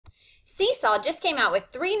Seesaw just came out with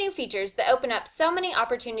 3 new features that open up so many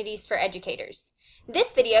opportunities for educators.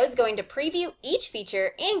 This video is going to preview each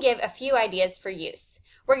feature and give a few ideas for use.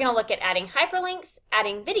 We're going to look at adding hyperlinks,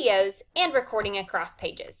 adding videos, and recording across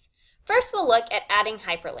pages. First, we'll look at adding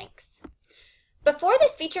hyperlinks. Before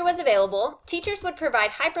this feature was available, teachers would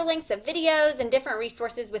provide hyperlinks of videos and different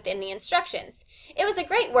resources within the instructions. It was a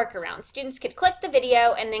great workaround. Students could click the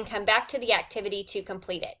video and then come back to the activity to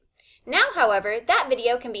complete it. Now, however, that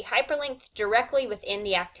video can be hyperlinked directly within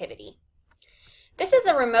the activity. This is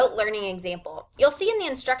a remote learning example. You'll see in the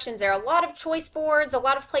instructions there are a lot of choice boards, a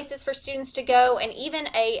lot of places for students to go, and even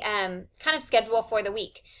a kind of schedule for the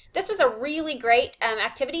week. This was a really great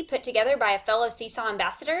activity put together by a fellow Seesaw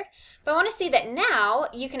ambassador, but I want to see that now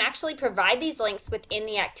you can actually provide these links within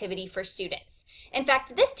the activity for students. In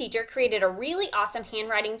fact, this teacher created a really awesome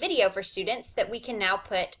handwriting video for students that we can now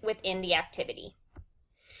put within the activity.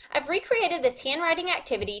 I've recreated this handwriting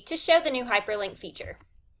activity to show the new hyperlink feature.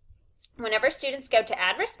 Whenever students go to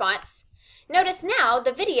add response, notice now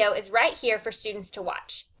the video is right here for students to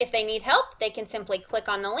watch. If they need help, they can simply click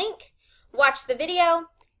on the link, watch the video,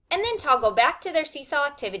 and then toggle back to their Seesaw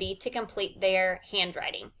activity to complete their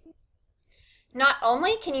handwriting. Not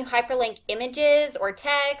only can you hyperlink images or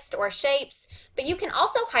text or shapes, but you can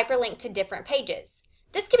also hyperlink to different pages.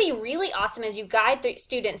 This can be really awesome as you guide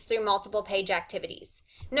students through multiple page activities.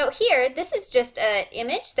 Note here, this is just an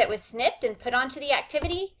image that was snipped and put onto the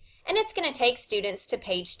activity, and it's going to take students to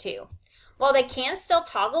page 2. While they can still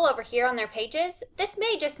toggle over here on their pages, this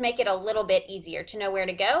may just make it a little bit easier to know where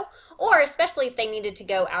to go, or especially if they needed to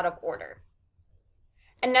go out of order.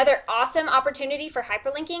 Another awesome opportunity for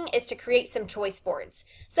hyperlinking is to create some choice boards.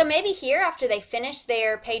 So maybe here, after they finish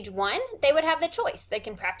their page 1, they would have the choice. They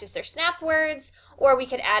can practice their snap words, or we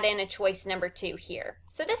could add in a choice number 2 here.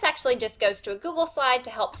 So this actually just goes to a Google slide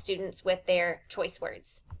to help students with their choice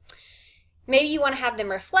words. Maybe you want to have them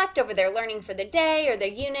reflect over their learning for the day or their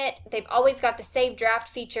unit. They've always got the save draft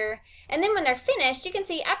feature. And then when they're finished, you can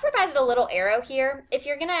see I've provided a little arrow here. If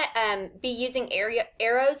you're going to be using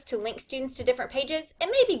arrows to link students to different pages, it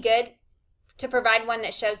may be good to provide one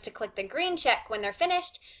that shows to click the green check when they're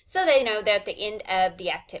finished so they know they're at the end of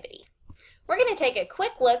the activity. We're going to take a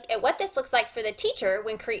quick look at what this looks like for the teacher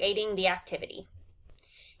when creating the activity.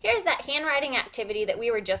 Here's that handwriting activity that we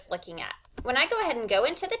were just looking at. When I go ahead and go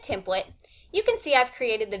into the template, you can see I've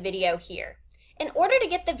created the video here. In order to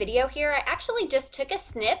get the video here, I actually just took a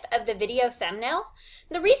snip of the video thumbnail.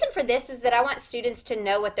 The reason for this is that I want students to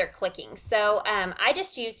know what they're clicking. So I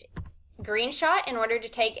just used Screenshot in order to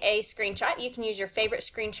take a screenshot. You can use your favorite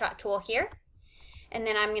screenshot tool here. And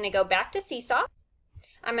then I'm going to go back to Seesaw.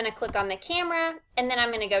 I'm going to click on the camera, and then I'm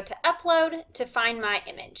going to go to Upload to find my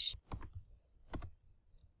image.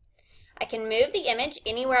 I can move the image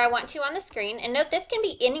anywhere I want to on the screen, and note this can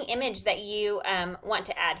be any image that you want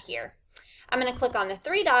to add here. I'm going to click on the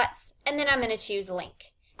 3 dots, and then I'm going to choose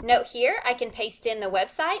Link. Note here I can paste in the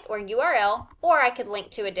website or URL, or I could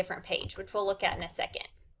link to a different page, which we'll look at in a second.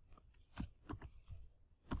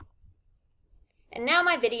 And now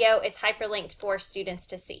my video is hyperlinked for students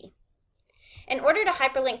to see. In order to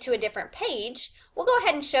hyperlink to a different page, we'll go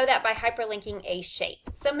ahead and show that by hyperlinking a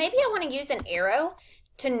shape. So maybe I want to use an arrow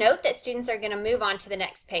to note that students are going to move on to the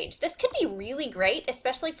next page. This could be really great,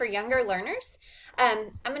 especially for younger learners.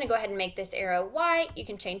 I'm going to go ahead and make this arrow white. You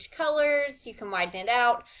can change colors, you can widen it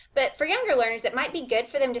out, but for younger learners it might be good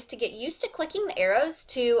for them just to get used to clicking the arrows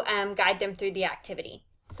to guide them through the activity.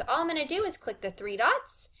 So all I'm going to do is click the 3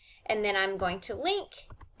 dots, and then I'm going to link,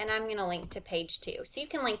 and I'm going to link to page 2. So you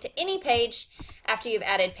can link to any page after you've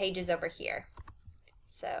added pages over here.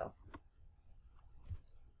 So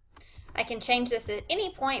I can change this at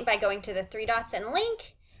any point by going to the 3 dots and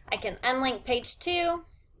link. I can unlink page 2,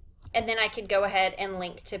 and then I could go ahead and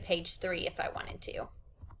link to page 3 if I wanted to.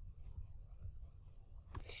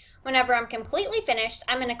 Whenever I'm completely finished,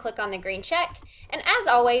 I'm going to click on the green check, and as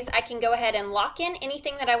always, I can go ahead and lock in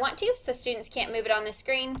anything that I want to so students can't move it on the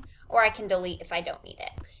screen, or I can delete if I don't need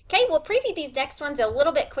it. Okay, we'll preview these next ones a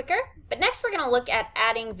little bit quicker, but next we're going to look at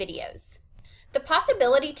adding videos. The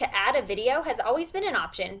possibility to add a video has always been an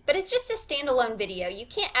option, but it's just a standalone video. You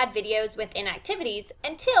can't add videos within activities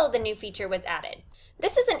until the new feature was added.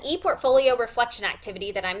 This is an ePortfolio reflection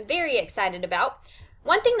activity that I'm very excited about.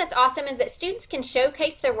 One thing that's awesome is that students can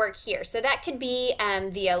showcase their work here. So that could be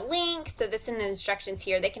via link. So that's in the instructions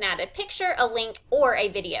here. They can add a picture, a link, or a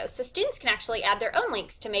video. So students can actually add their own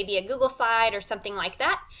links to maybe a Google slide or something like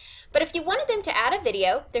that. But if you wanted them to add a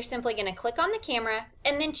video, they're simply going to click on the camera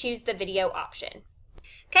and then choose the video option.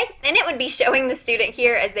 Okay, and it would be showing the student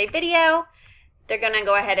here as they video. They're going to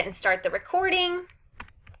go ahead and start the recording.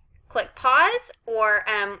 click pause, or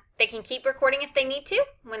they can keep recording if they need to.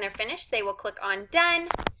 When they're finished, they will click on done.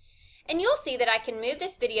 And you'll see that I can move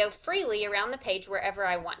this video freely around the page wherever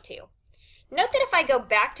I want to. Note that if I go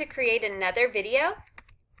back to create another video,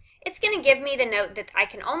 it's going to give me the note that I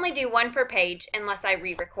can only do one per page unless I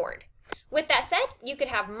re-record. With that said, you could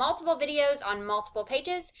have multiple videos on multiple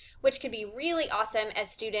pages, which could be really awesome as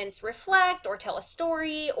students reflect or tell a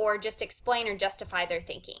story or just explain or justify their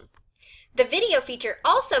thinking. The video feature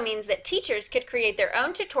also means that teachers could create their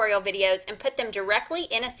own tutorial videos and put them directly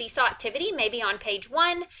in a Seesaw activity, maybe on page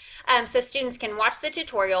 1, so students can watch the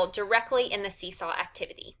tutorial directly in the Seesaw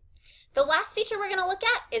activity. The last feature we're going to look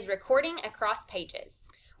at is recording across pages.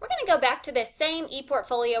 We're going to go back to this same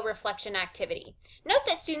ePortfolio reflection activity. Note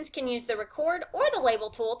that students can use the record or the label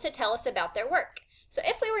tool to tell us about their work. So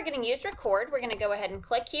if we were going to use record, we're going to go ahead and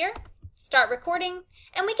click here, start recording,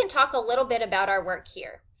 and we can talk a little bit about our work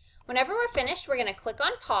here. Whenever we're finished, we're going to click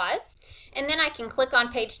on pause, and then I can click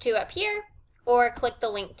on page 2 up here, or click the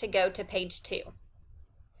link to go to page 2.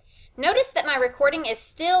 Notice that my recording is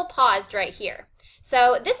still paused right here.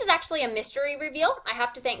 So this is actually a mystery reveal. I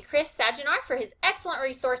have to thank Chris Saginar for his excellent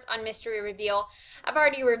resource on mystery reveal. I've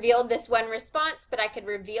already revealed this one response, but I could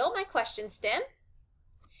reveal my question stem.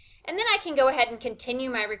 And then I can go ahead and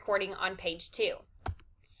continue my recording on page 2.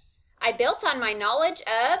 I built on my knowledge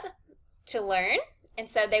of to learn, and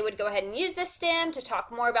so they would go ahead and use this stem to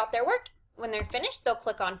talk more about their work. When they're finished, they'll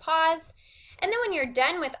click on pause. And then when you're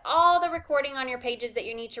done with all the recording on your pages that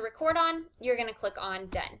you need to record on, you're going to click on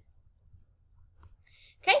done.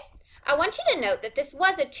 Okay, I want you to note that this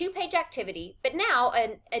was a 2-page activity, but now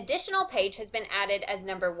an additional page has been added as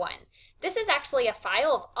number 1. This is actually a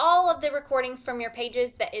file of all of the recordings from your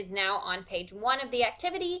pages that is now on page 1 of the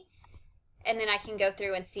activity, and then I can go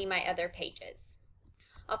through and see my other pages.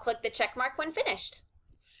 I'll click the check mark when finished.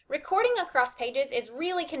 Recording across pages is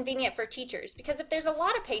really convenient for teachers because if there's a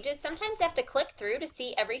lot of pages, sometimes they have to click through to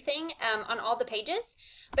see everything on all the pages.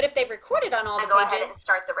 But if they've recorded on all the pages,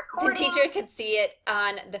 the teacher could see it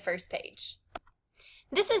on the first page.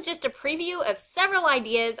 This is just a preview of several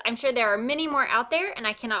ideas. I'm sure there are many more out there, and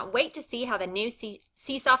I cannot wait to see how the new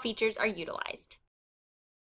Seesaw features are utilized.